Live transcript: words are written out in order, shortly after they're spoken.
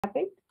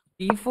happened?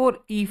 e4,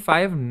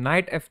 e5,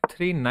 knight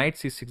f3, knight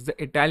c6,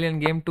 the Italian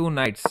game, two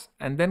knights.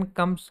 And then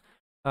comes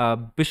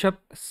bishop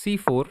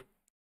c4,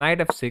 knight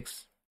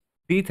f6,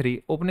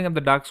 d3, opening up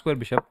the dark square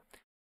bishop,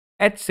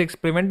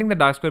 h6, preventing the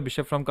dark square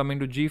bishop from coming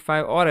to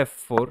g5 or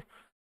f4,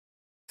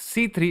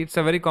 c3, it's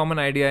a very common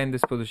idea in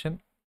this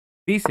position,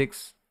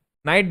 d6,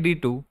 knight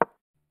d2,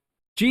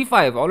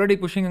 g5, already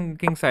pushing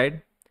king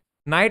side,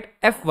 knight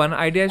f1,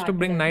 idea is to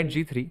bring knight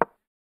g3,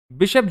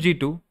 bishop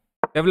g2,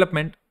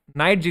 development,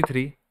 knight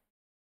g3,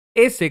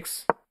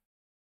 a6,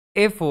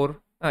 a4,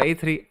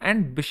 a3,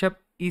 and bishop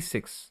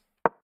e6.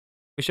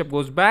 Bishop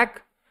goes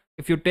back.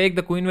 If you take,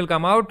 the queen will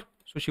come out,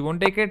 so she won't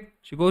take it.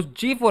 She goes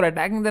g4,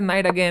 attacking the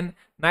knight again.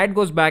 Knight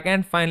goes back,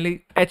 and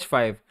finally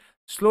h5.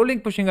 Slowly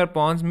pushing her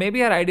pawns.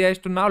 Maybe her idea is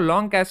to now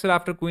long castle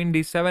after queen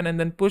d7 and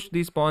then push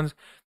these pawns.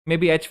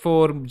 Maybe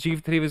h4,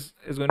 g3 is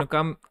going to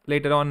come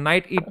later on.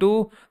 Knight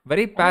e2,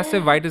 very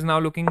passive. White is now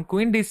looking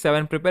queen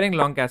d7, preparing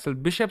long castle.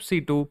 Bishop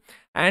c2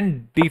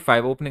 and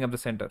d5, opening up the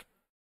center.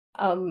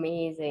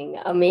 Amazing,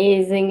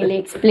 amazingly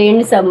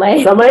explained,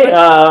 Samay.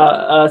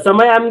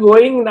 Samay, I'm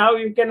going now.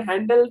 You can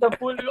handle the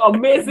full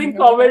amazing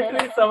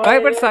commentary. Samay, Why,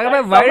 but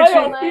Sagar bhai, why did she?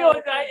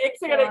 Samay, एक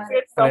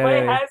second.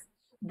 Samay has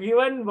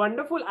given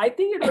wonderful. I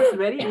think it was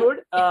very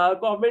good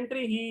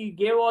commentary. He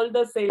gave all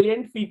the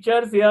salient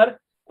features here,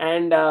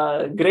 and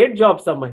great job, Samay.